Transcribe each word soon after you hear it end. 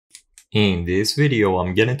In this video,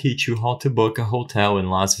 I'm gonna teach you how to book a hotel in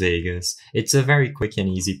Las Vegas. It's a very quick and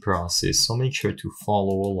easy process, so make sure to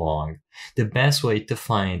follow along. The best way to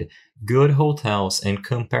find good hotels and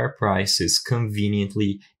compare prices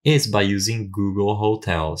conveniently is by using Google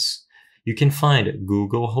Hotels. You can find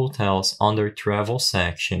Google Hotels under Travel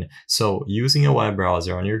section, so using a web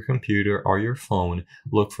browser on your computer or your phone,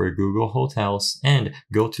 look for Google Hotels and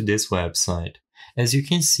go to this website. As you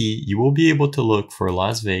can see, you will be able to look for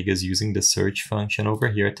Las Vegas using the search function over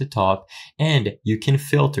here at the top, and you can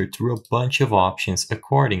filter through a bunch of options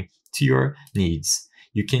according to your needs.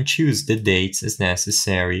 You can choose the dates as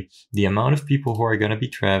necessary, the amount of people who are going to be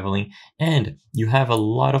traveling, and you have a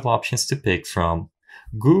lot of options to pick from.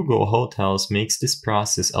 Google Hotels makes this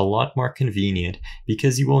process a lot more convenient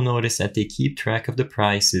because you will notice that they keep track of the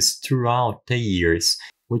prices throughout the years,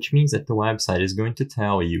 which means that the website is going to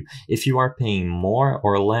tell you if you are paying more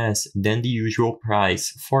or less than the usual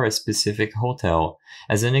price for a specific hotel.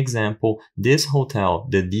 As an example, this hotel,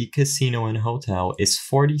 the D Casino and Hotel, is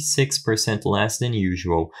 46% less than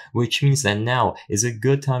usual, which means that now is a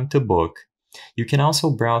good time to book. You can also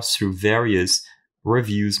browse through various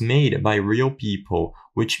reviews made by real people,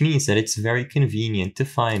 which means that it's very convenient to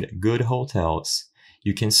find good hotels.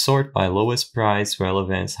 You can sort by lowest price,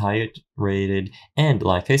 relevance, highest rated, and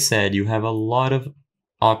like I said, you have a lot of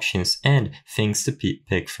options and things to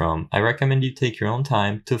pick from. I recommend you take your own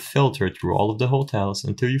time to filter through all of the hotels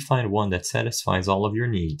until you find one that satisfies all of your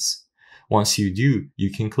needs. Once you do,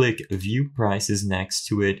 you can click View Prices next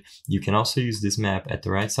to it. You can also use this map at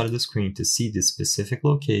the right side of the screen to see the specific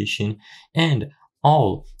location, and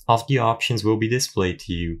all of the options will be displayed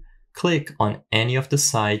to you. Click on any of the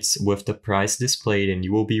sites with the price displayed and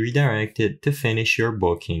you will be redirected to finish your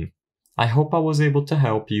booking. I hope I was able to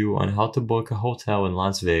help you on how to book a hotel in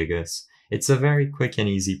Las Vegas. It's a very quick and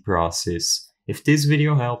easy process. If this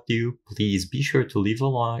video helped you, please be sure to leave a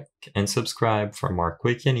like and subscribe for more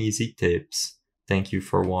quick and easy tips. Thank you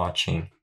for watching.